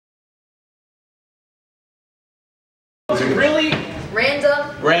Really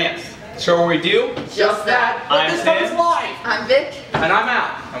Random Rants. So what we do? Just that. But this time it's live. I'm Vic. And I'm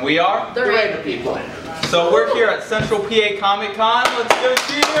Al. And we are The Random People. So we're here at Central PA Comic Con. Let's go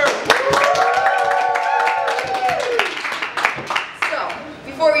cheer! So,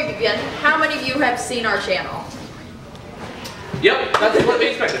 before we begin, how many of you have seen our channel? Yep, that's what we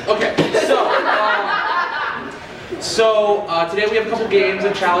expected. Okay, so today we have a couple games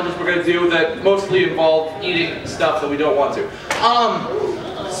and challenges we're gonna do that mostly involve eating stuff that we don't want to.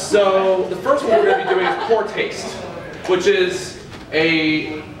 So the first one we're gonna be doing is Poor Taste, which is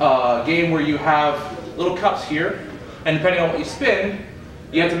a game where you have little cups here, and depending on what you spin,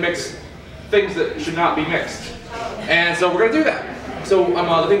 you have to mix things that should not be mixed. And so we're gonna do that. So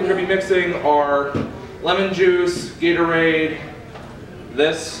the things we're gonna be mixing are lemon juice, Gatorade,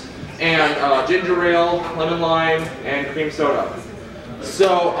 this, and ginger ale, lemon lime, and cream soda.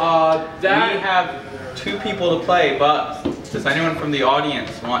 So that We have 2 people to play, but does anyone from the audience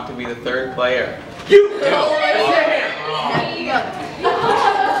want to be the 3rd player? you.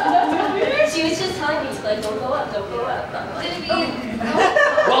 She was just telling me to like, don't go up, don't go up. I'm like,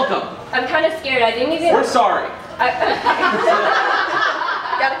 Welcome. I'm kind of scared. I didn't even. We're sorry.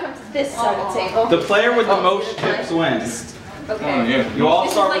 Gotta come to this side of the table. The player with the most chips wins. Okay. You all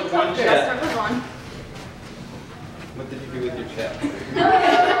This is start like with 1 poker. Let's chip. start with one. What did you do with your chip?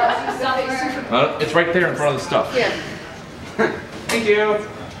 It's right there in front of the stuff. Here. Thank you.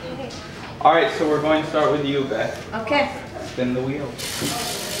 Alright, so we're going to start with you, Beth. Okay. Spin the wheel.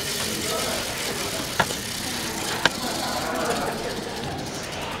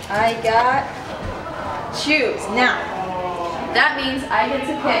 I got choose. Now, that means I get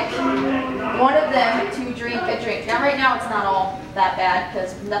to pick one of them to drink a drink. Now, right now it's not all that bad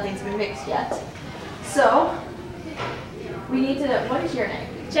because nothing's been mixed yet. So, we need to, what is your name?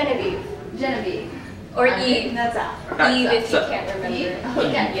 Genevieve. Genevieve. Or I'm Eve. picking That's out. Eve if you can't remember. Eve?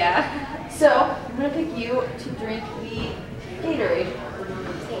 Okay. Yeah. So, I'm going to pick you to drink the Gatorade.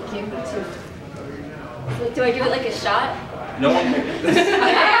 Thank you. Do I do it like a shot? No one picked this.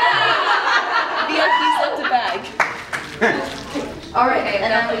 VIP's left a bag. Alright, Okay,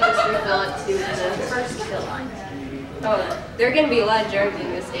 and then we just refill it to the first fill line. Oh, there are gonna be a lot of germs in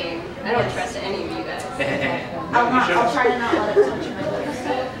this game. I don't trust any of you guys. I'll try to not let it touch my lips.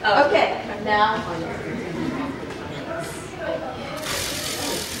 Oh. Okay, now.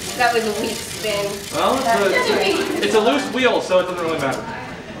 That was a weak spin. Well, it's a loose wheel, so it doesn't really matter.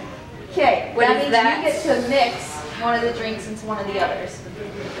 Okay, What that is means that? you get to mix one of the drinks into one of the others.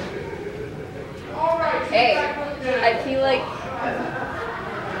 Hey, I feel like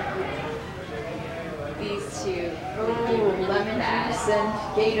these two. Ooh, lemon juice and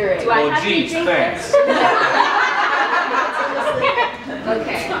Gatorade. Do I Well, have geez, to drink thanks.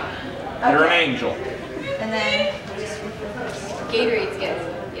 Okay. You're an angel. And then, Gatorade's good.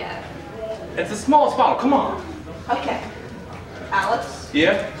 Yeah. It's the smallest bottle. Come on. okay. Alex,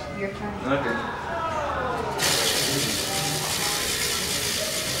 Yeah. your turn. Okay.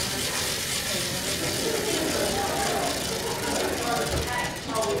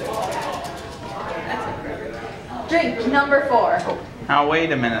 Drink number 4. Now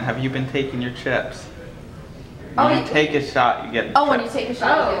wait a minute, have you been taking your chips? Oh, When you yeah. take a shot, you get Oh, when you chips. take a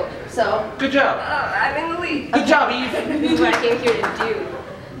shot. Oh. You do. So, Good job. I'm in the lead. Good job, Eve. This is what I came here to do.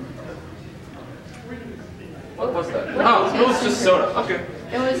 What was that? Oh, it was just soda. Okay.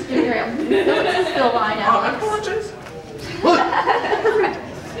 it was ginger ale. It was the fill line, Oh, I Alex. apologize.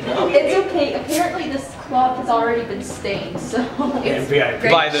 It's okay. Apparently this cloth has already been stained, so it's VIP.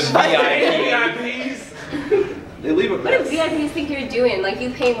 By the VIP. VIPs. They leave a What do mess. VIPs think you're doing? Like you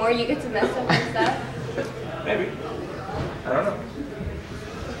pay more, you get to mess up and stuff? Maybe. I don't know.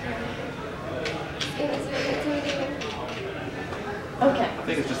 okay. I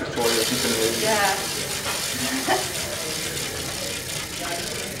think it's just Victoria. She's gonna leave. Yeah.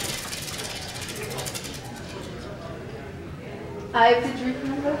 I have to drink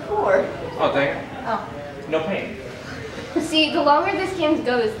number 4. Oh, dang it. Oh. No pain. See, the longer this game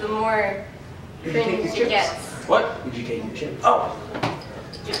goes, the more cringe it gets. What? Did you take your chips? Oh.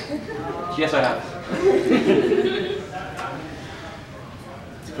 Yes, I have.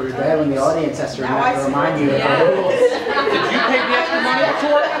 It's pretty bad when the audience has to remind you of Yeah. the rules. Did you pay the extra money,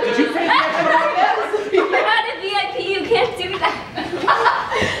 Victoria? Did you pay the extra money? You're not a VIP, you can't do that.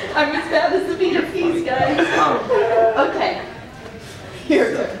 I'm as bad as the VIPs, guys. Okay.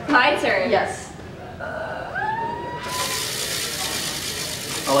 Your turn. My turn. Yes.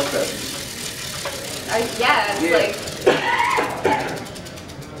 I like that. Yeah, it's like.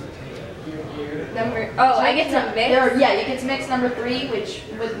 No, I get to mix? Yeah, you get to mix number 3,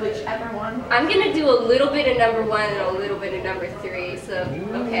 with whichever one. I'm gonna do a little bit of number 1 and a little bit of number 3, so,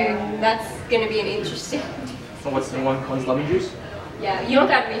 okay. That's gonna be an interesting. So what's one's lemon juice? Yeah, you don't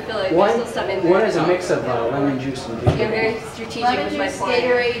gotta refill it, One, there's still some in there. one is a mix of lemon juice and You're very strategic Lemon with my juice, point.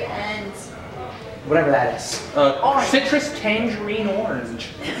 Gatorade, and whatever that is. Citrus tangerine orange.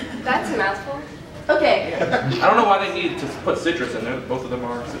 That's a mouthful. okay. I don't know why they need to put citrus in there. Both of them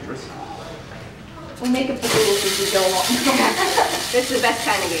are citrus. We make up the rules as we go along. This is the best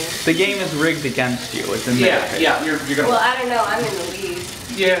kind of game. The game is rigged against you. It's in there. Yeah, you're gonna. Well, I don't know, I'm in the lead.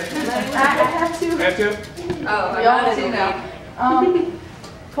 Yeah. I have to. I have to. Oh, We I'm all not do in the now. lead.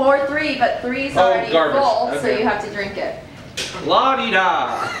 4, 3, but 3's Oh, already garbage. full, so Okay. you have to drink it.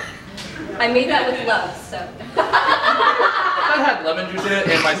 La-di-da. I made that with love, so. That had lemon juice in it,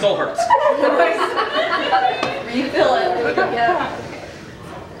 and my soul hurts. Refill it. Yeah.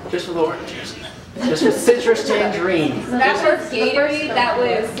 Just with orange juice. Just with citrus tangerine. That was Gatorade, that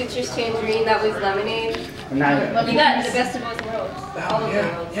was citrus tangerine, that was lemonade. And now You got the best of both worlds. All of the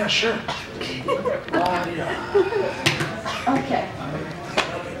worlds. Yeah, sure. La-di-da. Okay.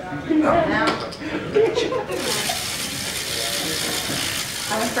 Now.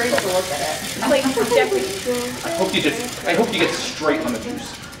 I'm afraid to look at it. It's like Jeopardy. I hope you get straight lemon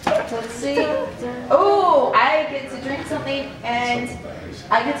juice. Let's see. Oh, I get to drink something, and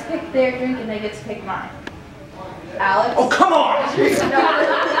I get to pick their drink, and they get to pick mine. Alex. Oh, come on! Drink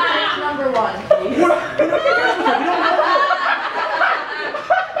number 1, please.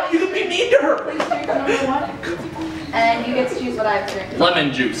 You can be mean to her. Please drink number 1. And you get to choose what I have to drink.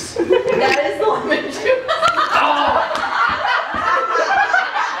 Lemon juice. That is the lemon juice.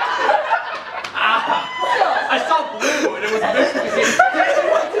 I saw blue and it was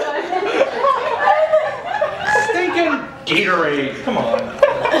stinking Gatorade. Come on.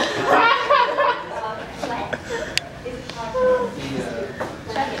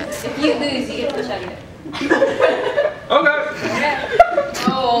 If you lose, you get to chug it. Okay.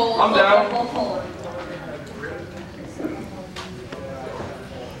 Oh. I'm down.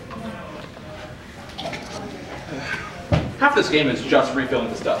 Half this game is just refilling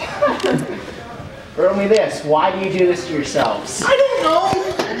the stuff. riddle me this. Why do you do this to yourselves? I don't know.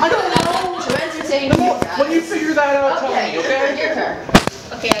 To entertain you guys. When you figure that out, tell me, Your okay? turn.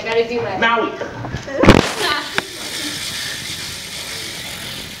 Okay, I gotta do my. Maui.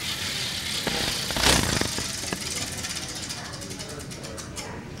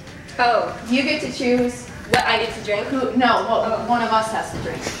 Oh, You get to choose what I get to drink? who. No, what one of us has to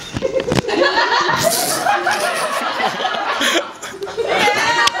drink.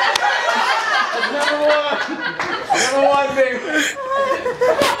 Number one, baby.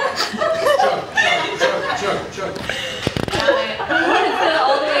 Chug.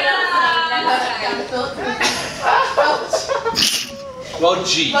 All the way up. Well,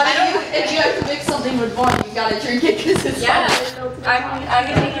 gee. But if you have to mix something with one, you gotta drink it because it's Yeah,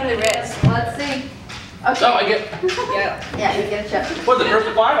 I'm taking the risk. Let's see. Okay. Oh, I get. Yeah, you get a check. What's it, first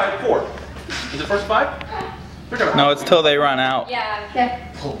to 5? I have 4. Is it first to 5? No, it's till they run out. Yeah. Okay.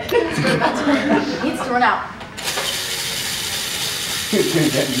 It needs to run out. You're gonna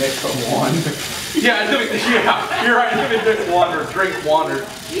get mixed with one. Yeah, it's gonna be, yeah, you're right. It's gonna be drink one or drink one or. I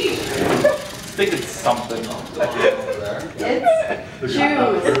think it's something. It's choose.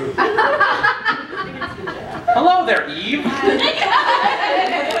 Hello there, Eve.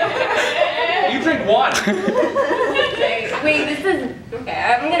 You drink one. Wait, this is. Okay,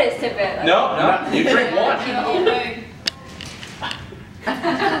 I'm gonna sip it. No, you drink one.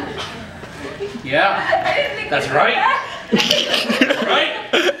 Yeah, that's right. Right?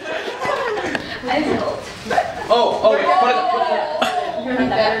 Oh, okay. You're gonna be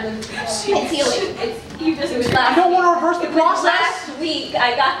better than It's healing. It was I last don't week. want to reverse the It was process. last week.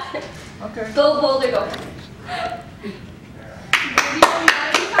 I got. Okay. Go Boulder, go.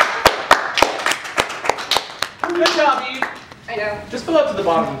 Good job, Eve. I know. Just fill up to the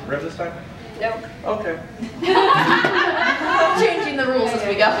bottom rim this time. No. Okay. changing the rules as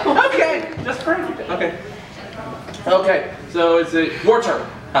we go. Okay. Just great. Okay. Okay. So it's your turn.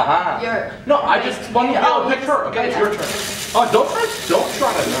 Haha. Your. No, I just want to pick her. Okay, it's your turn. Oh, don't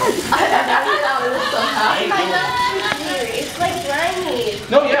try to know. It's like slimy.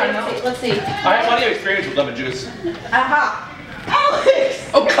 No, yeah, I know. Let's see. I have plenty of experience with lemon juice. Aha. Alex.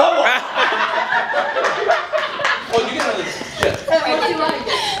 Oh, come on! Oh, you get another shit. What do you want to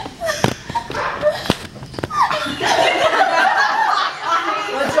get?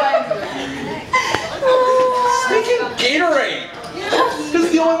 What's wrong? Stinking Gatorade! This is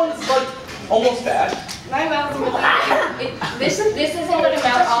the only one that's like almost bad. My mouth's this isn't what a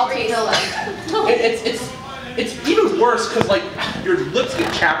mouth all tastes like. It's even worse because like your lips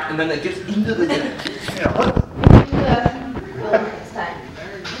get chapped and then it gets into the.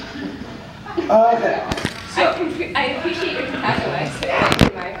 Okay. So, I appreciate your compassion when I spit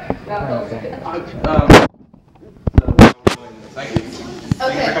in my mouth. Thank you.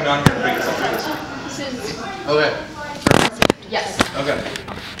 Thank you for coming down here and bringing us up through this. Okay. Yes. Okay.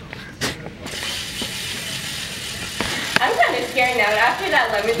 I'm kind of scared now. After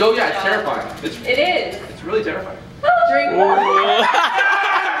that lemon. Oh yeah, it's terrifying. It is. It's really terrifying. Drink more.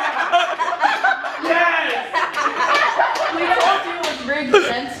 Yes! We told you it was rigged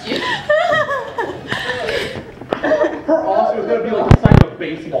against you. Her also is gonna be like the size of a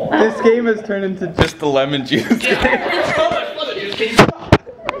baseball. This game has turned into just the lemon juice. It's so much lemon juice. Can you stop?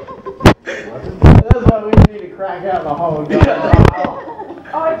 That's why we need to crack out the whole gun.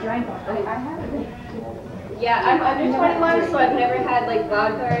 Oh, I drank it. I haven't. Yeah, I'm under 21, so I've never had like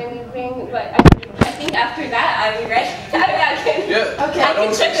vodka or anything. But I think after that, I'm ready. I can. Yeah. Okay. I can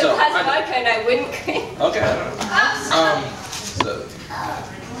don't check think a so. glass vodka and I wouldn't drink. Okay. So.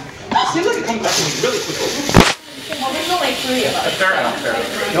 Seems like it comes back to me really quickly. Well, there's only 3 of us. Fair enough. Fair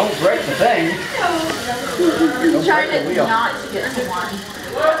enough. Don't break the thing. I'm trying to not to get to 1.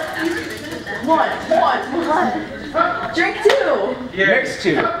 One. Drink 2. Yeah. Mix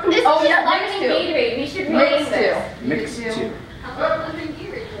 2. This Oh, is yeah, lemon mix and 2. Gatorade. We should Mix rename this. 2. Mix 2.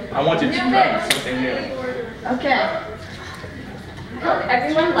 I wanted to try something new. Okay.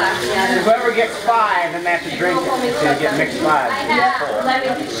 Everyone laughing at us. Whoever gets 5 and they have to drink it. So you get mixed 5.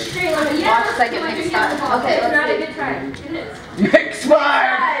 Lemon. Straight lemon. Watch a second, mix 5. Okay, It's not a let's good time. It is. Mix 5! 5. I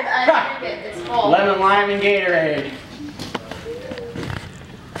drink it. It's full. Lemon, lime, and Gatorade.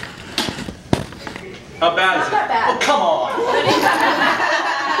 How bad is Not it? that bad. Oh, come on.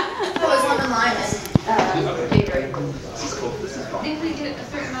 That was lemon lime and Gatorade. This is cool. This is fun.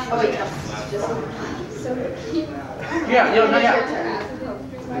 Oh wait, no. Yeah, no, Your yeah. turn.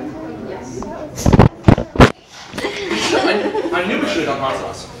 Yes. I knew we should have done hot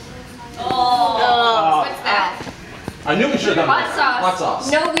sauce. Oh. What's that? I knew we should have done Hot sauce. Hot sauce.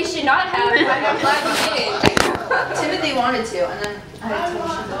 No, we should not have. I'm glad we didn't. Timothy wanted to, and then I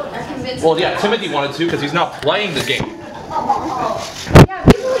convinced Well, him. yeah, Timothy wanted to because he's not playing the game. Yeah,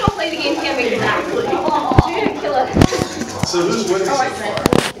 people who don't play the game can't make it happen. You're gonna kill us. So who's winning so far?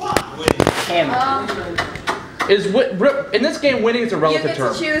 Him. In this game, winning is a You relative get to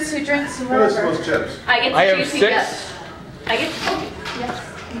term. choose who drinks Who has the whatever. most chips? I get to I have choose who 6. gets. I get to choose. Yes,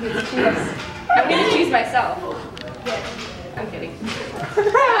 you get to choose. I'm gonna choose myself. I'm kidding.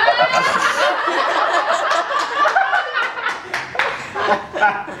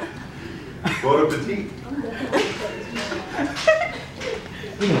 Bon appetit.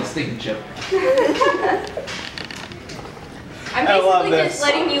 Even a stinking chip. I'm I love basically this. just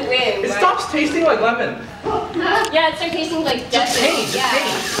letting you win. It but- stops tasting like lemon. Yeah, it starts tasting like death. taste, Yeah.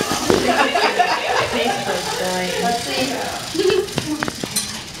 Let's see.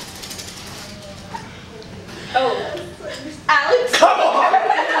 Oh. Alex. Come on!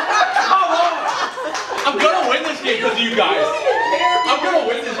 Come on! I'm gonna win this game because of you guys. I'm gonna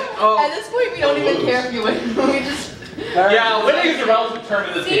win this. At this point, we don't even care if you win. We just. Yeah, winning is a relative term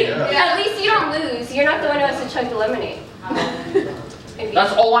in this See, game. at least you don't lose. You're not the one who has to chug the lemonade. Maybe.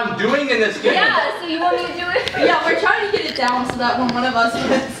 That's all I'm doing in this game. Yeah, so you want me to do it? Yeah, we're trying to get it down so that when one of us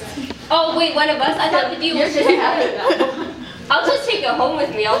wins. Oh, wait, one of us? I thought the deal was just have it. I'll just take it home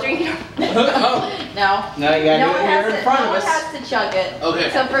with me. I'll drink it. Oh. No. No, you gotta No do one it has here in to. front No of one us. has to chug it. Okay.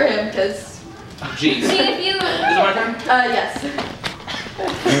 Except for him, because. Jeez. See, if you... Is it my turn? Yes.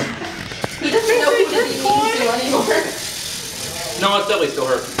 He doesn't know who to be mean to anymore. No, it's definitely still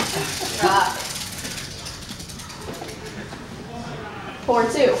her.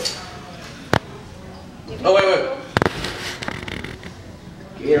 4-2. Oh, wait.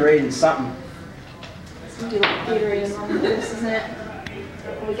 Gatorade and something. It's gonna be like Gatorade and all this, isn't it?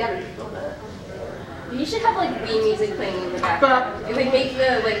 We gotta feel that. You should have like Wii music playing in the background. It would make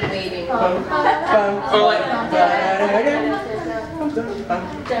the like waiting. Or like. You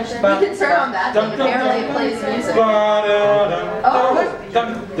can turn on that thing. Apparently it plays music.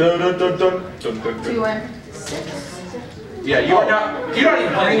 To win. Yeah, you're not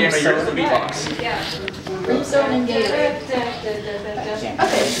even playing the game, you're just the beatbox. Yeah. Brimstone and Gatorade. Okay.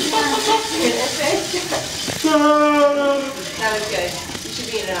 That was good. You should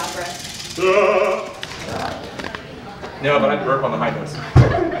be in an opera. No, but I burp on the high notes. Oh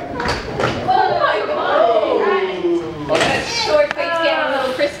my god! Short face getting a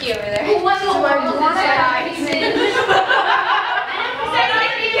little frisky over there. What the world is Be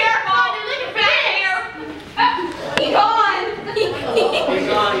careful! Look at that hair! He gone!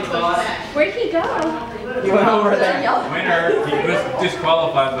 He's gone. Where'd he go? You went over there. Winner, he was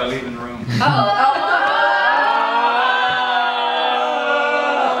disqualified by leaving the room.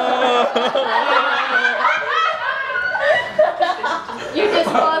 You're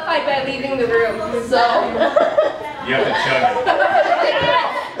disqualified by leaving the room. So. You have to chug it.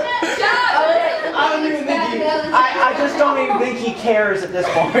 I don't even think he, I just don't even think he cares at this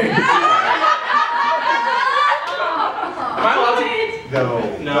point. Am I allowed to?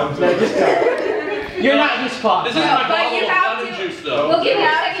 No. No, just go. You're not disqualified. This isn't my But bottle you of have lemon to- juice, though. We'll give you a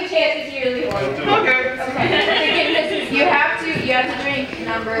second chance if you really want to. Okay. You have to drink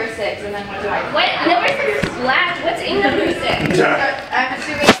number 6 and then what do I do? What? Number 6 is black. What's in number 6? I'm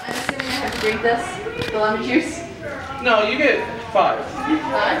assuming I have to drink this, the lemon juice. No, you get 5.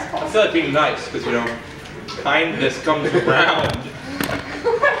 That's I feel like being nice, because you know, kindness comes around. I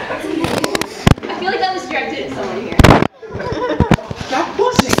feel like that was directed at someone here. That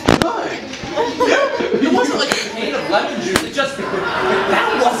wasn't good. It wasn't like a can of lemon juice. It just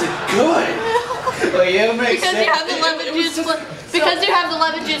that wasn't good. Well, you make Because you have the lemon juice. Because you have the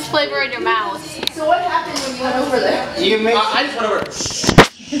lemon juice flavor in your mouth. So what happened when you went over there? You make. I just went over.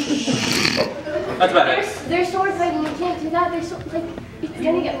 That's about it. They're sword fighting. You can't do that. They're so like it's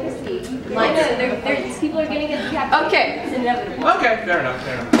gonna get risky. Like these people are gonna get decapitated. Okay. It's inevitable. Okay, fair enough.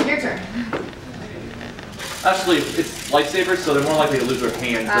 Fair enough. Your turn. Actually, it's lightsabers, so they're more likely to lose their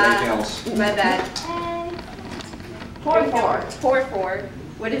hands than anything else. My bad. 4-4.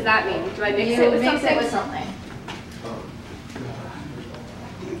 What does that mean? Do I mix it with something?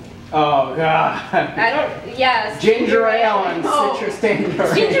 Oh god. I don't. Yes. Ginger ale and citrus tangerine.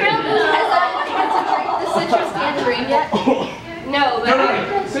 Ginger ale. Has anyone had to drink the citrus tangerine yet? No, but No.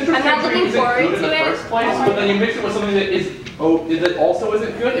 Citrus I'm not tangerine looking isn't forward good in to the it. first place, but then you mix it with something that that also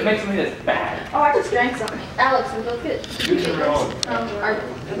isn't good. It makes something that's bad. Oh, I just drank something. Alex, we both get our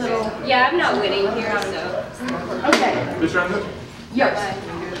little. Yeah, I'm not winning here, so. Okay. Who's round it? Yours.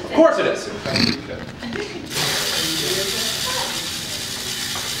 Of course it is.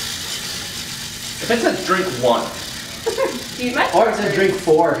 If it says drink 1. Dude, my Or it says drink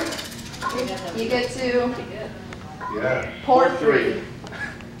 4. You get to Yeah. pour 3.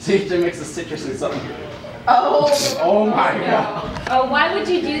 So you have to mix the citrus with something. Oh. Oh my god. Oh, why would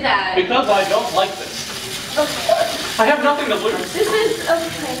you do that? Because I don't like this. I have nothing to lose. This is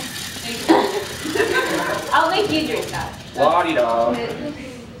okay. I'll make you drink that. La-di-da.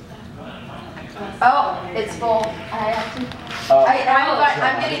 Oh, it's full. I have to. Oh.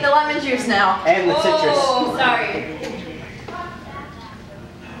 I'm getting the lemon juice now. And the citrus. Oh, sorry.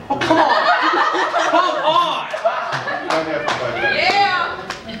 Oh, come on! Come on! I don't have to fight that.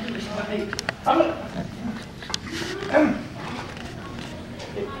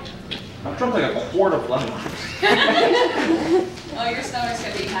 I've drunk like a quart of lemon juice. Oh, your stomach's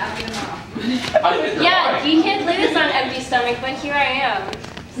gonna be happy tomorrow. Yeah, you can't lose on empty stomach, but here I am.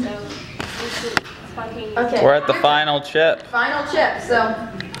 So, this is fucking. Okay. We're at the final chip. Final chip. So.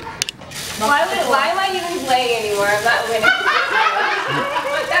 Why am I even playing anymore? I'm not winning.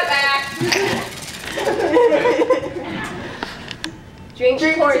 Put that back. Drink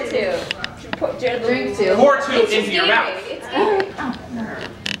pour 2. Drink 2. Pour 2 It's into your mouth. It's gaming.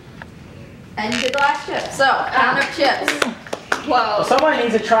 And you get the last chip. So, count of chips. Whoa. Someone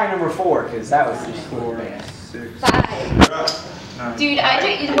needs to try number 4 because that was just 4. 5. Dude, I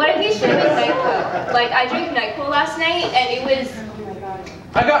drink. What if you should have been NyQuil? Like, I drank NyQuil last night and it was.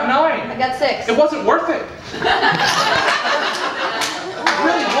 I got 9. I got 6. It wasn't worth it. It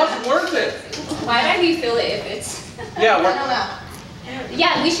really wasn't worth it. Why not refill it if it's. Yeah, I we're. don't know.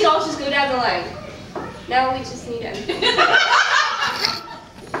 Yeah, we should all just go down the line. No, we just need everything.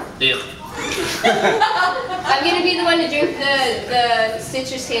 I'm gonna be the one to drink the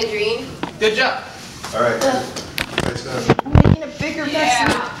citrus tangerine. Good job. All right. Next up. I'm making a bigger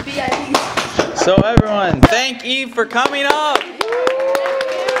mess with VIP. So everyone, thank Eve for coming up.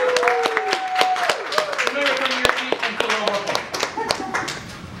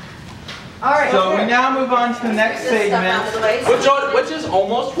 Alright. So we now move on to the next This stuff out of the segment. way. Which is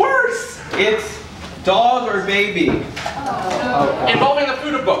almost worse. It's dog or baby. Involving the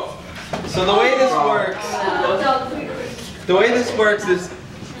food of both. So the way this works is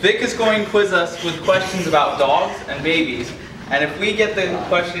Vic is going to quiz us with questions about dogs and babies. And if we get the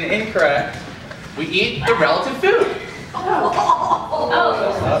question incorrect, We eat the relative food.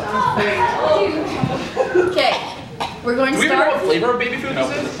 Okay. We're going Do to we even know what start. flavor of baby food open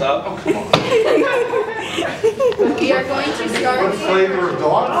this is? this up. Oh, come on. We are going to What start. flavor of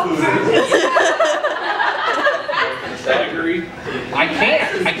dog food is it? I agree. I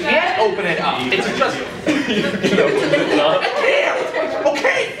can't open it up. It's just. I can't.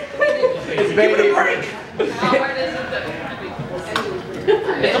 Okay. It's Give it a baby. break.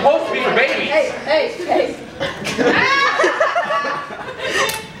 Hey.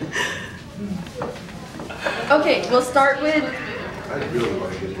 Okay, we'll start with. I really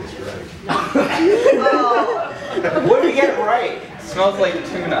want to get this right. What did we get right? Smells like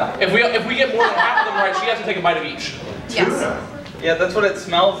tuna. If we get more than half of them right, she has to take a bite of each. Yes. Tuna. Yeah, that's what it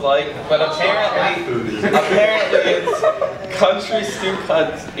smells like, but Cat food is apparently it's country stew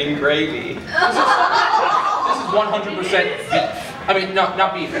cuts in gravy. This is 100% beef. I mean, no,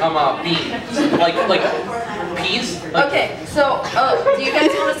 not beef. Beans. Like peas. Like, Okay, so do you guys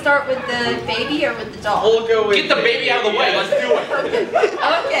want to start with the baby or with the doll? We'll go with get the baby out of the way. Let's do it.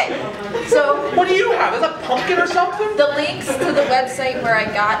 Okay, so What do you have? Is that a pumpkin or something? the links to the website where I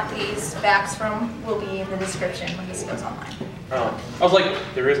got these backs from will be in the description when this goes online. Oh, I was like,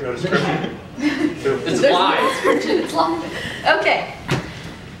 there is no description. It's There's no live. description, it's live. Okay,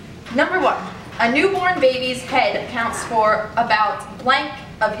 number 1. A newborn baby's head accounts for about blank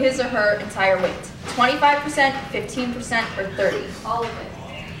of his or her entire weight. 25%, 15%, or 30. All of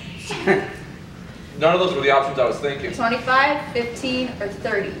it. None of those were the options I was thinking. 25, 15, or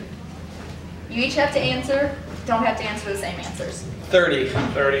 30. You each have to answer. Don't have to answer the same answers. 30.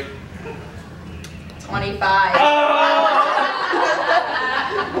 30. 25.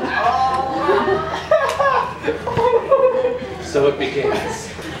 So it begins.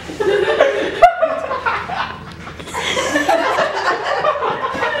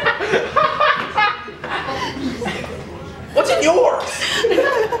 What's in yours?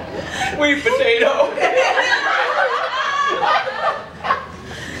 Sweet potato.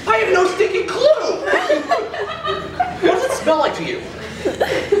 I have no stinking clue. What does it smell like to you?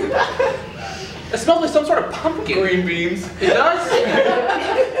 It smells like some sort of pumpkin. Green beans. It does?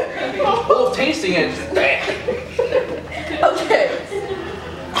 Well, tasting it. Okay.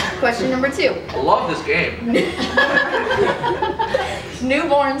 Question number 2. I love this game.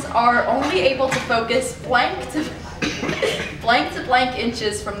 Newborns are only able to focus blank to blank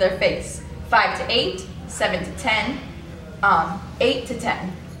inches from their face. 5 to 8, 7 to 10, 8 to 10.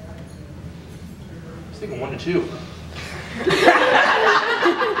 I was thinking 1 to 2.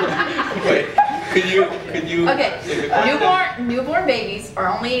 Wait, could you? Okay, newborn babies are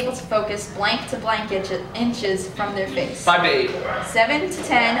only able to focus blank to blank inches from their face. 5 to 8. 7 to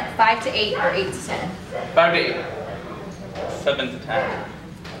 10, 5 to 8, or 8 to 10. 5 to 8. 7 to 10.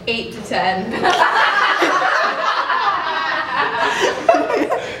 8 to 10.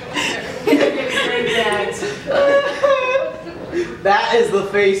 That is the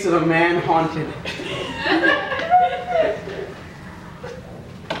face of a man haunted.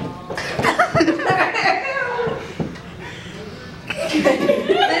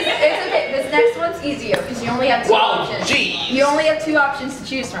 This next one's easier because you only have 2 options. Geez. You only have 2 options to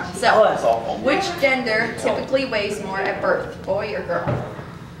choose from. Oh, So, that's awful. which gender typically weighs more at birth, boy or girl?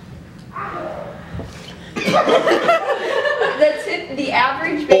 The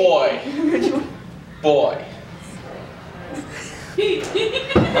average baby. Boy.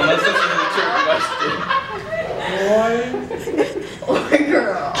 Unless this is a trick question. Or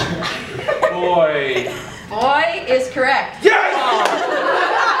girl. Boy. Boy is correct. Yes!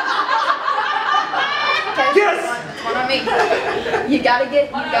 Okay, Yes! that's one on me. You gotta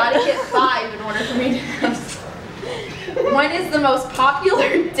get 5 in order for me to have. When is the most popular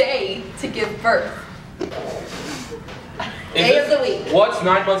day to give birth? Day of the week. What's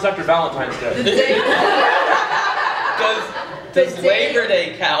 9 months after Valentine's The Day? day. Does Labor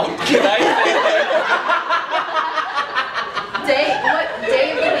Day count? Can I What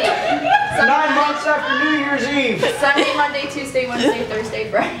day of the week? 9 months after New Year's Eve. Sunday, Monday, Tuesday, Wednesday, Thursday,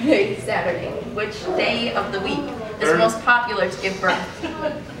 Friday, Saturday. Which day of the week is most popular to give birth?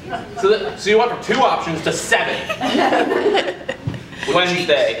 So you went from 2 options to 7.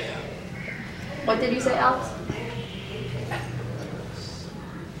 Wednesday. What did you say, Alex?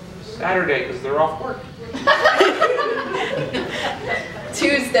 Saturday, because they're off work.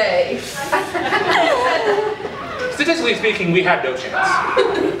 Tuesday. Statistically speaking, we had no chance.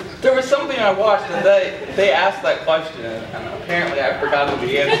 There was something I watched and they asked that question and apparently I forgot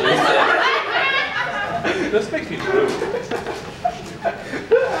the answer. This makes me blue.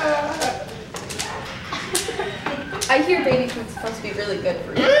 I hear baby food's supposed to be really good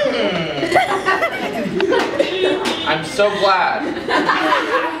for you. I'm so glad.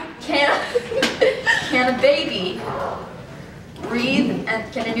 Can a baby breathe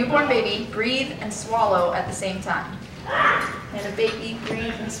and can a newborn baby breathe and swallow at the same time? Can a baby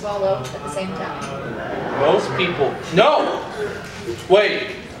breathe and swallow at the same time? Most people. No!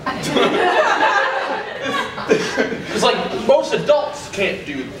 Wait. It's like most adults can't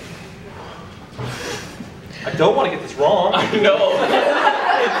do. I don't want to get this wrong. I know.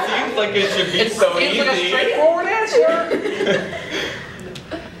 It seems like it should be so Seems easy. like a straightforward answer.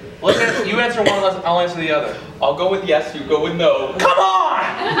 You answer one, I'll answer the other. I'll go with yes, you go with no. Come on!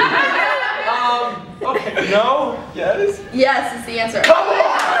 Okay, no? Yes? Yes is the answer. Come on!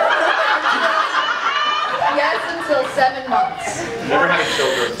 Yes until 7 months. Never had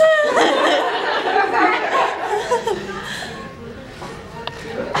children.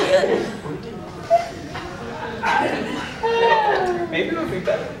 Maybe it'll be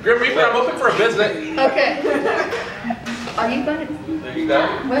better. Grim Reaper, I'm open for a visit. Okay. Are you gonna? There you go.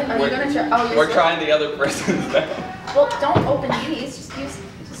 What are you gonna try? Oh, We're trying the other person's now. Well, don't open these. Just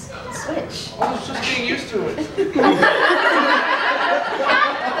switch. I was just getting used to it.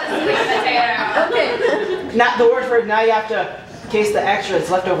 Okay. Not the word for it. Now you have to taste the extra that's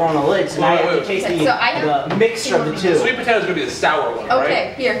left over on the lid. So now you have to taste Okay, so I have- the mixture of the two. Sweet potato's gonna be the sour one, right?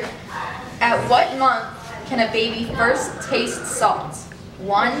 Okay. Here. At what month can a baby first taste salt?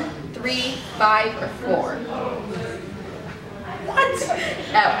 1, 3, 5, or 4? What?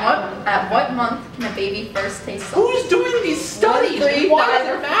 At what month can a baby first taste salt? Who's doing these studies? 1, 3, Why 5, does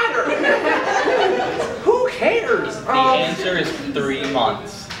it matter? Who cares? The answer is 3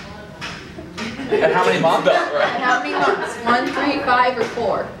 months. And how many months? Right. How many months? 1, 3, 5, or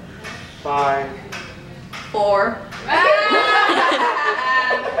 4? 5. 4.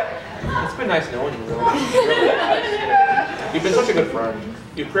 It's been nice knowing you, really. You've been such a good friend.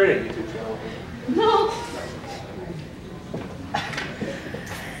 You've created a YouTube channel. No.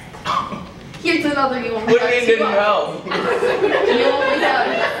 Here's another you only What do you have mean 2 didn't options. help?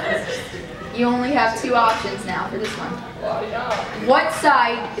 You only have 2 options now for this one. What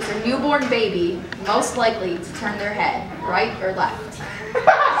side is a newborn baby most likely to turn their head, right or left?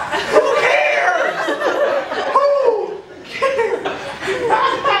 Who cares? Who cares?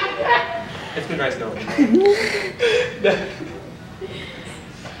 It's been nice knowing you.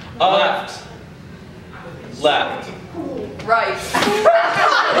 Left. Left. Right.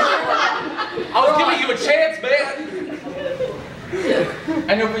 I was giving you a chance, man.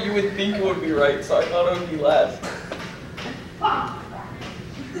 I know, but you would think it would be right, so I thought it would be left.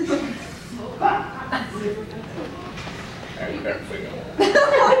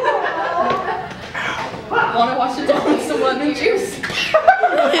 Want to wash it down with some lemon juice?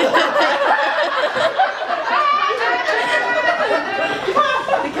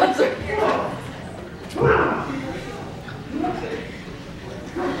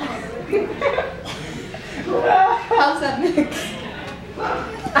 How's that mix?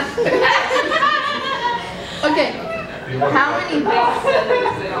 Okay.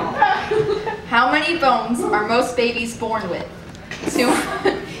 How many bones are most babies born with?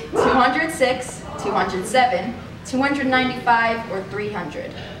 206, 207, 295, or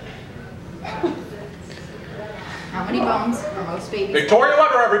 300? How many bones are most babies? Victoria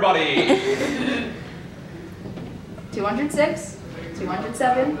Weber, everybody. 206,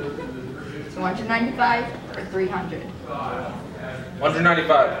 207, 295, or 300?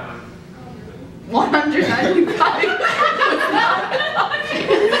 195. 195.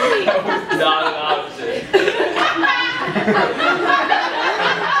 That was not an option.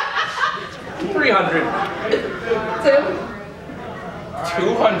 300.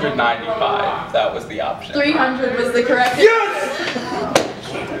 295. That was the option. 300 was the correct answer. Yes!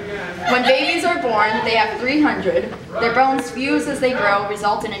 When babies are born, they have 300. Their bones fuse as they grow,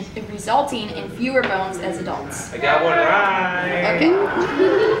 resulting in fewer bones as adults. I got one right. Okay.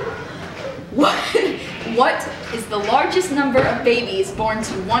 What is the largest number of babies born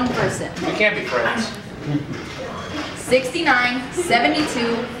to one person? We can't be friends. 69,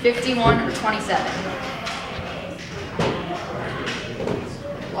 72, 51, or 27?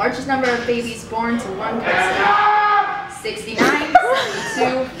 Largest number of babies born to one person. 69,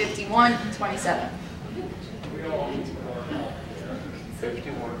 72, 51, 27.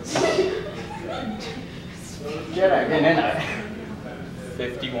 51. Jedi, didn't I?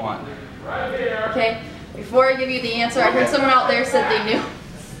 51. Okay, before I give you the answer, I heard someone out there said they knew.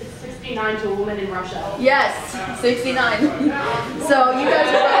 69 to a woman in Russia. Yes, 69. So you guys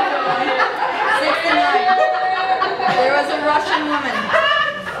are both wrong. 69. There was a Russian woman.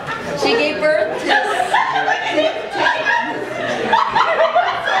 She gave birth to...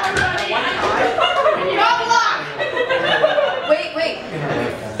 Wait.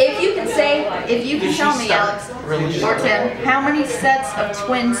 If you can tell me, Alex, or Tim, how many sets of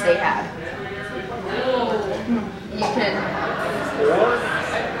twins they had. You can...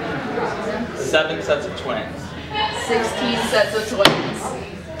 7 sets of twins. 16 sets of twins.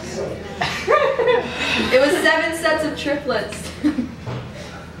 It was 7 sets of triplets. And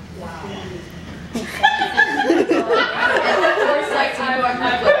 4 sets of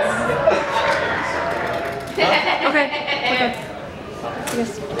quadruplets. Okay.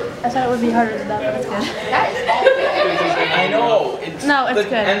 I thought it would be harder than that, but it's good. I know. It's No, it's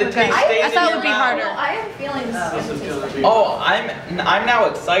good. And the Okay. taste stays I thought in it would your be mouth. harder. I have a feeling this is going to taste like. Oh, I'm now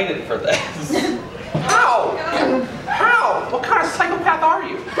excited for this. How? How? What kind of psychopath are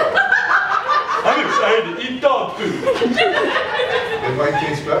you? I'm excited to eat dog food. It might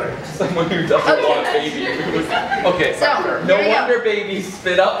taste better. Someone who doesn't want baby food. Okay. So, No here we wonder go. babies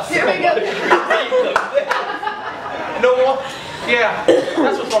spit up so Here we go. much. No one. Yeah.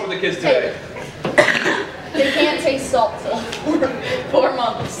 That's what's wrong with the kids today. They can't taste salt till 4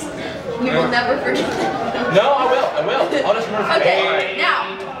 months. You will never forget that. No, I will. I'll just remember. Okay,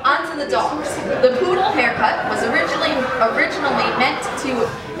 now, on to the dogs. The poodle haircut was originally meant to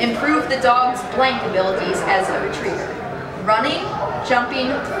improve the dog's blank abilities as a retriever. Running, jumping,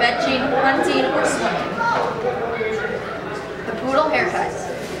 fetching, hunting, or swimming. The poodle haircut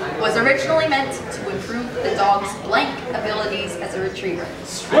was originally meant to improve the dog's blank abilities as a retriever.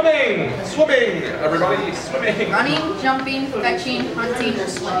 Swimming! Swimming! Everybody, swimming! Running, jumping, fetching, hunting, or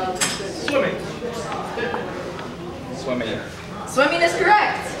swimming. Swimming. Swimming. Swimming is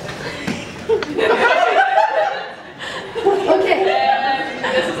correct. Okay.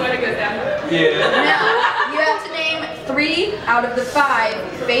 This is when it goes down. Yeah. Now, you have to name 3 out of the 5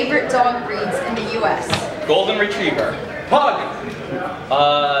 favorite dog breeds in the U.S. Golden Retriever. Pug!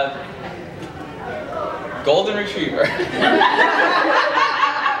 Golden Retriever.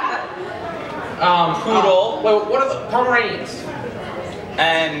 Poodle. Wait, what are the Pomeranians?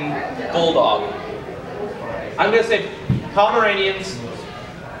 And Bulldog. I'm gonna say Pomeranians.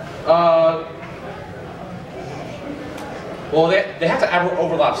 Well, they have to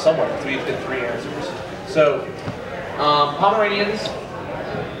overlap somewhere. Three answers. So, Pomeranians.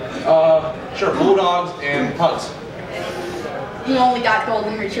 Sure, Bulldogs and Pugs. You only got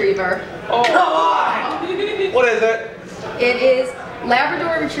Golden Retriever. Oh, come on! What is it? It is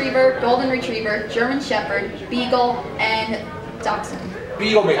Labrador Retriever, Golden Retriever, German Shepherd, Beagle, and Dachshund.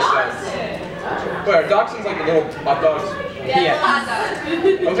 Beagle makes sense. Wait, are Dachshunds like the little hot dogs? Yeah. Hot dog.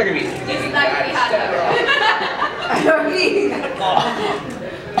 I'm talking about It's not gonna be hot dog.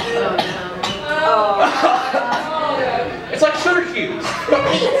 It's like sugar cubes, but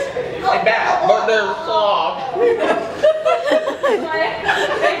meat and bad. But they're soft.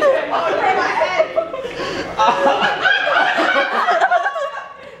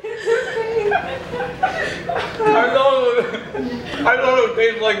 I thought it would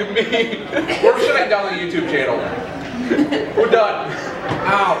taste like meat. We're shutting down the YouTube channel. We're done.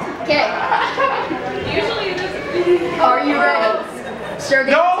 Ow. Okay, Usually this. are you ready? Sure,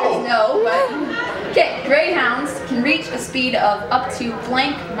 the answer is no, but... Okay, greyhounds can reach a speed of up to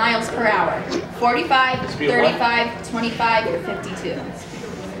blank miles per hour. 45, Speed of what? 35, 25, or 52.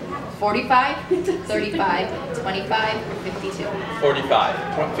 45, 35, 25, or 52.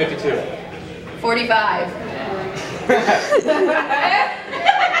 45. 52. 45.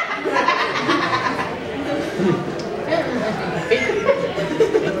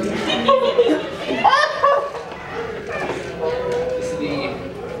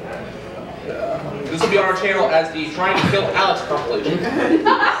 This will be on our channel as the Trying to Kill Alex compilation.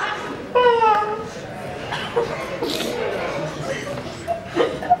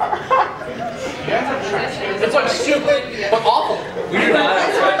 It's like soup, but awful. We do not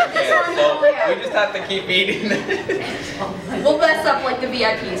have time to get, so we just have to keep eating it. We'll mess up like the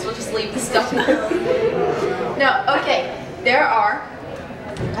VIPs. We'll just leave the stuff. No, okay. There are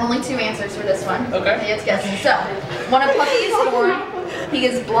only 2 answers for this one. Okay. Let's guess. So, when a puppy is born, he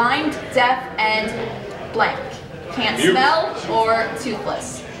is blind, deaf, and blank. Can't smell or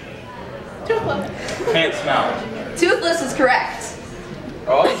toothless. Can't smell. Toothless is correct.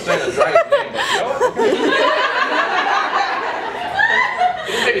 Oh, I was saying the dragon's name, but you know what?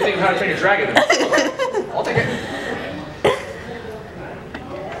 It just made me think of How to Train Your Dragon. I'll take it.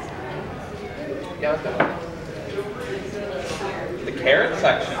 Yeah, let's go. The carrot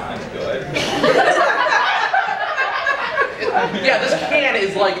section is good. Yeah, this can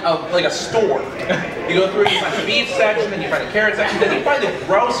is like a store. You go through, you find the beef section, then you find the carrot section, then you find the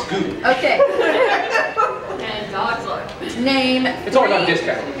gross goo. Okay. And dogs look. Name. It's always on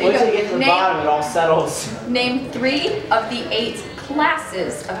discount. Once you get to the bottom, it all settles. Name 3 of the 8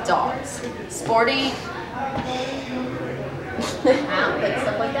 classes of dogs. Sporting. Like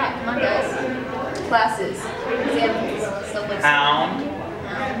stuff like that. Come on, guys. Classes. Examples. Stuff like Hound.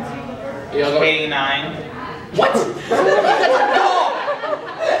 Yeah, I'll go. Canine. What? No!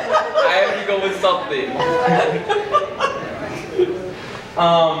 I have to go with something.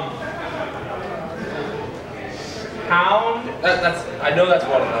 Hound. I know that's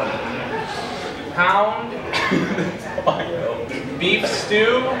one of them. Hound. Beef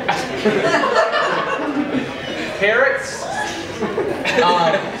stew. Carrots.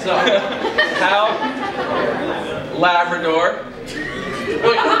 Hound, Labrador.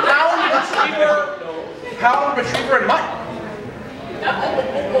 Wait, Hound, retriever, and mutt.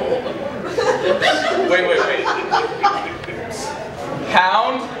 Wait.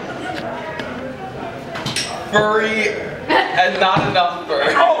 Hound, furry, and not enough fur.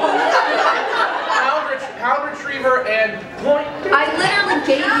 Hound, retriever, and point. I literally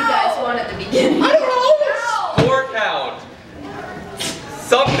gave you guys one at the beginning. I don't know. Sport hound.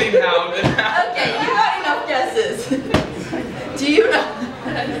 Something hound. Okay, you got enough guesses. Do you know?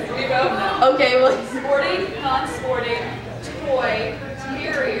 We both know. Okay, well, Sporting, non-sporting, toy,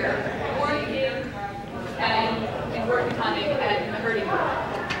 terrier, working, and important hunting, and herding.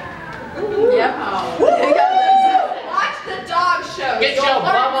 yep. Watch the dog show. Get your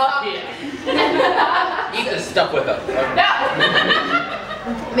bum up here. Eat this stuff with us. No.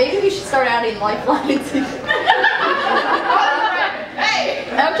 Maybe we should start adding lifelines. Hey.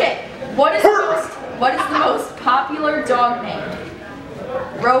 Okay, what is the most popular dog name?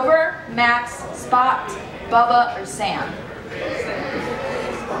 Rover, Max, Spot, Bubba, or Sam?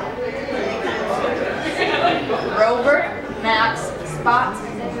 Rover, Max, Spot,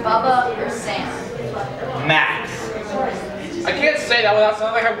 Bubba, or Sam? Max. I can't say that without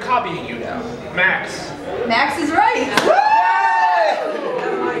sounding like I'm copying you now. Max. Max is right.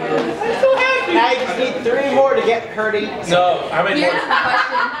 Now you just need 3 more to get her to eat. No, I mean Here's the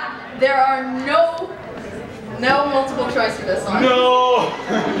question. There are no multiple choice for this one. No.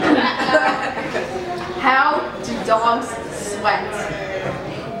 How do dogs sweat?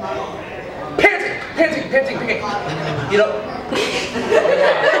 Panting. You know.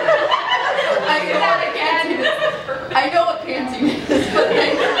 I know what panting is, but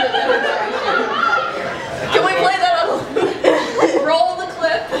thank you for the illustration. Can we play that on a loop? Roll the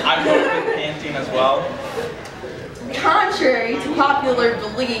clip. I'm going with panting as well. Contrary to popular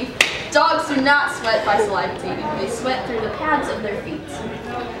belief, dogs do not sweat by salivating. They sweat through the pads of their feet.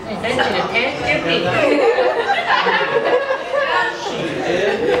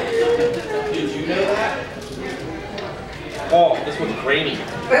 Did you know that? Oh, this one's grainy.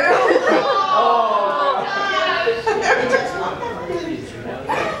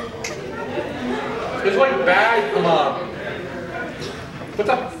 It's like bag, what's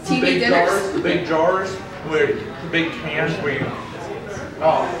up? TV big dinners? jars, big jars, where big cans where you.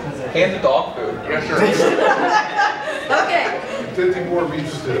 Oh, Cans of dog food. yeah, sure. Okay, 54 beef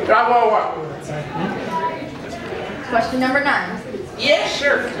stew. What? question number 9. Yeah,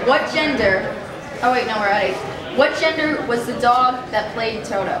 sure. What gender? Oh wait, no, we're at 8. What gender was the dog that played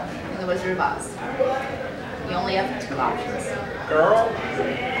Toto in The Wizard of Oz? You only have 2 options. Girl.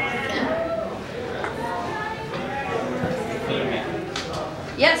 Female.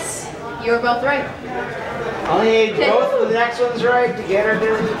 Yes, you were both right. Only need both of the next ones right to get her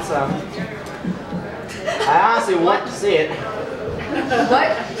to eat some. I honestly want to see it.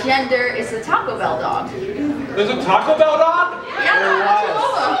 What gender is the Taco Bell dog? There's a Taco Bell dog? Yeah,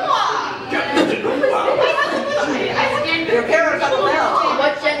 that's Your parents got the bell.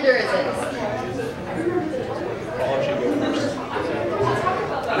 What gender is it?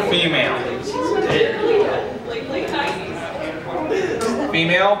 Female.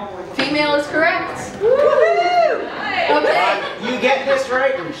 Female? Female is correct. Okay. You get this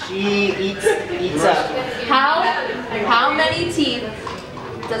right, and she eats up. How many teeth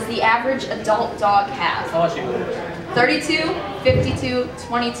does the average adult dog have? I'll let you go. 32, 52,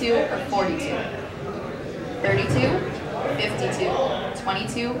 22, or 42? 32, 52,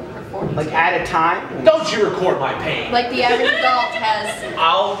 22, or 42? Like at a time. Don't you record my pain. Like the average adult has...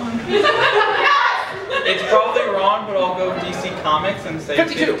 It's probably wrong, but I'll go DC Comics and say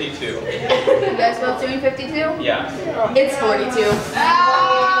 52. 52. You guys both doing 52? Yeah. It's 42.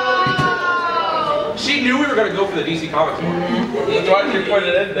 She knew we were going to go for the DC Comics one. That's why did you put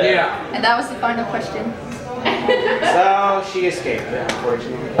it in there? Yeah. And that was the final question. So she escaped it,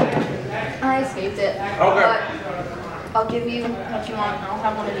 unfortunately. I escaped it. Okay. But I'll give you what you want. I'll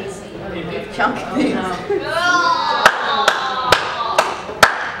have one of these beef chunk things.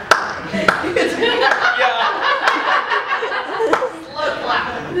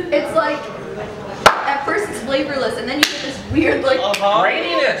 It's like, at first it's flavorless, and then you get this weird, like,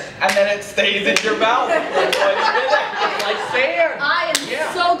 Graininess. And then it stays in your mouth. That's why you did it. It's like sand. I am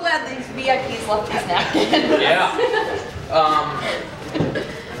so glad these VIPs left this napkin. Yeah.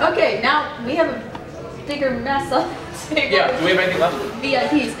 Okay, now we have a bigger mess up. Yeah, do we have anything left?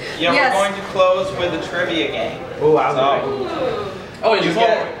 VIPs. Yeah, Yes. we're going to close with a trivia game. Oh, wow. So, Oh, wait, you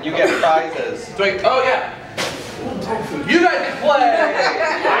get prizes. Wait, oh yeah. You guys can play!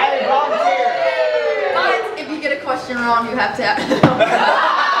 I volunteer. But if you get a question wrong, you have to.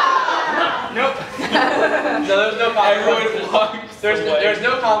 Nope. No, there's no consequences. There's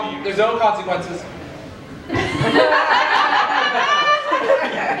no consequences.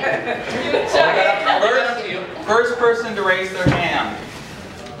 First person to raise their hand.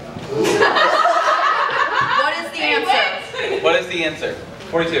 What is the answer? What is the answer?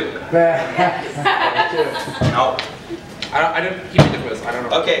 42. No. I don't keep the quiz. I don't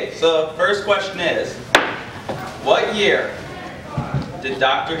know. Okay, so the first question is, what year did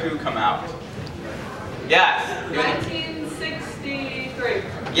Doctor Who come out? Yes. 1963.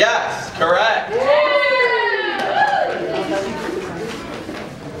 Yes, correct.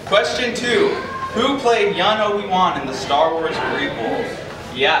 Question 2. Who played young Obi-Wan in the Star Wars prequels?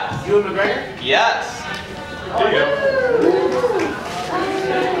 Yes. Ewan McGregor? Yes.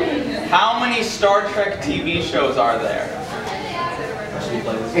 How many Star Trek TV shows are there?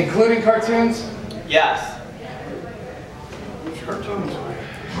 Including cartoons? Yes. Cartoons.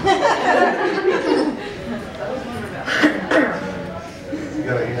 You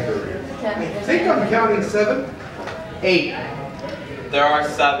got a hand over here. I think I'm counting 7. 8. There are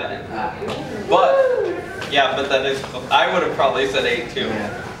 7. But, yeah, but that is, I would have probably said 8 too.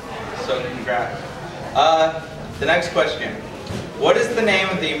 So congrats. The next question. What is the name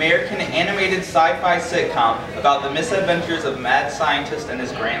of the American animated sci-fi sitcom about the misadventures of a mad scientist and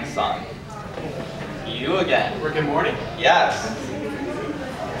his grandson? You again. Rick and Morty? Yes.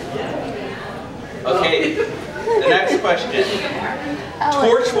 Okay, the next question.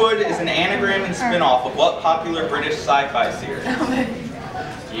 Torchwood is an anagram and spin-off of what popular British sci-fi series?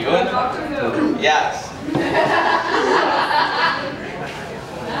 You and yes.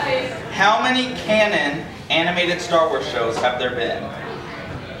 How many canon animated Star Wars shows have there been?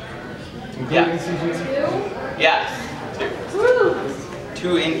 Including season 2? Yes, 2.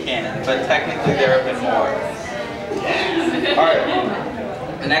 2 in canon, but technically there have been more.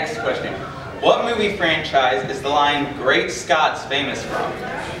 Alright, the next question. What movie franchise is the line Great Scots famous from?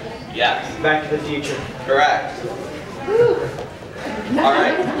 Yes. Back to the Future. Correct.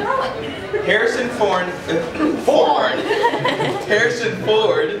 Alright. Harrison Ford,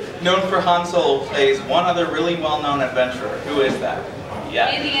 known for Han Solo, plays one other really well-known adventurer. Who is that?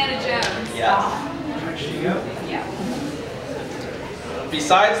 Yes. Indiana Jones. Yes. Yeah.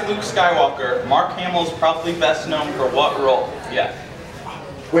 Besides Luke Skywalker, Mark Hamill is probably best known for what role? Yes.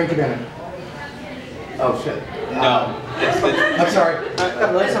 Wayne Cabana. Oh shit. No. It's the, I'm sorry. I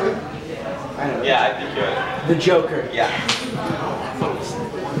know. yeah, I think you're The Joker. yeah.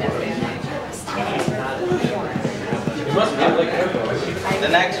 The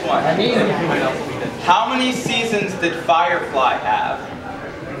next one. How many seasons did Firefly have?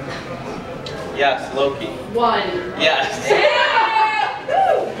 Yes, Loki. 1. Yes.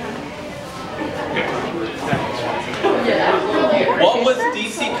 What was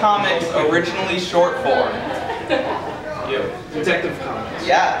DC Comics originally short for? You. Detective Comics.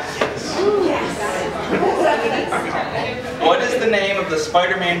 Yes. What is the name of the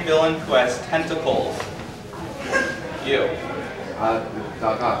Spider-Man villain who has tentacles? You.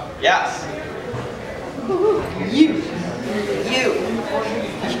 Doc Ock. Yes. You.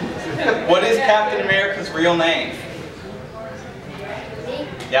 What is Captain America's real name?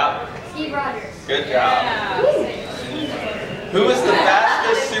 Yep. Steve Rogers. Good job. Who is the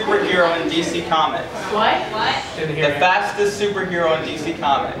fastest superhero in DC Comics? What? The fastest superhero in DC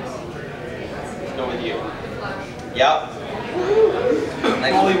Comics. Let's go with you. Yep.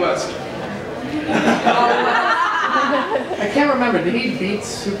 Wally West. I can't remember. Did he beat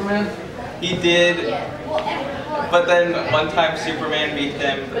Superman? He did, but then one time Superman beat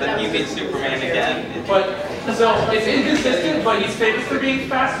him, but then he beat Superman again. But, so, it's inconsistent, but he's famous for being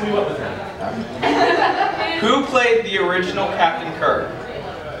fast, we went with him. Who played the original Captain Kirk?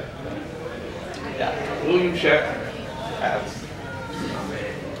 Yeah. William Shatner.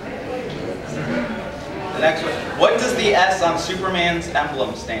 The next one. What does the S on Superman's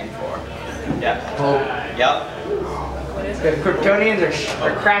emblem stand for? Yeah. Hope. Yep. The Kryptonians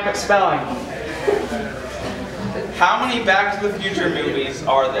are crap at spelling. How many Back to the Future movies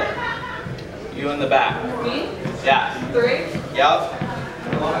are there? You in the back. Me? Yeah. 3. Yep.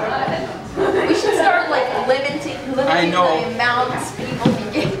 We should start like limiting I know. the amount of people we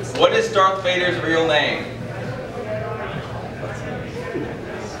get. What is Darth Vader's real name?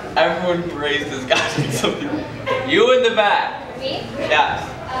 Everyone who raised has gotten something. You in the back. Me? Yes.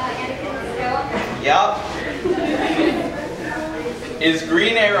 Yep. Is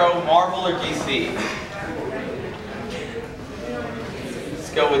Green Arrow Marvel or DC?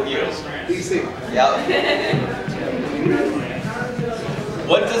 Let's go with you. DC. Yep.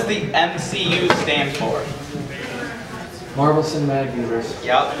 What does the MCU stand for? Marvel Cinematic Universe.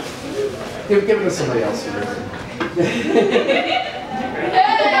 Yep. Give it to somebody else.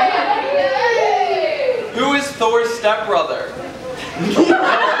 Who is Thor's stepbrother?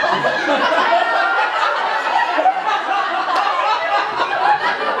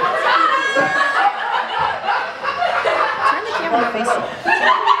 Turn the camera to face you.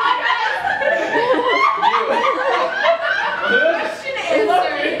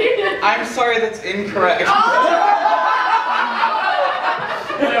 I'm sorry, that's incorrect.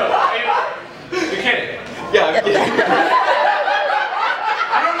 You're kidding. Yeah, I'm kidding.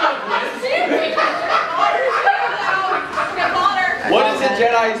 I don't know this. What is a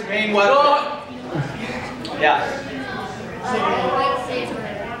Jedi's main weapon? Yeah.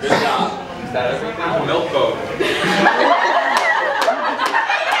 Good job. Is that everything? Milk boat.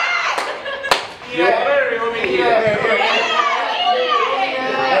 You want it or you want me to eat it?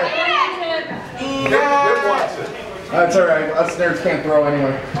 Nick wants it. That's alright. Us nerds can't throw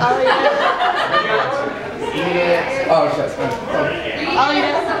anyway. Oh, shit. I'll eat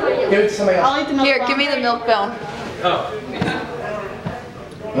it. Give it to somebody else. I'll eat the milk. Here, give me the milk bone. Oh.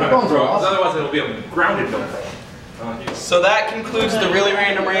 Otherwise it'll be a grounded milk boat. So that concludes the Really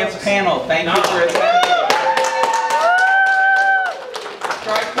Random Rants panel. Thank you for attending.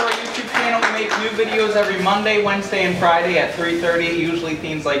 Subscribe to our YouTube channel. We make new videos every Monday, Wednesday, and Friday at 3:30. Usually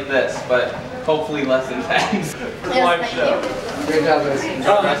themes like this, but hopefully less intense. Yes, Live thank show. you. Great job,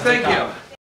 guys. Thank you.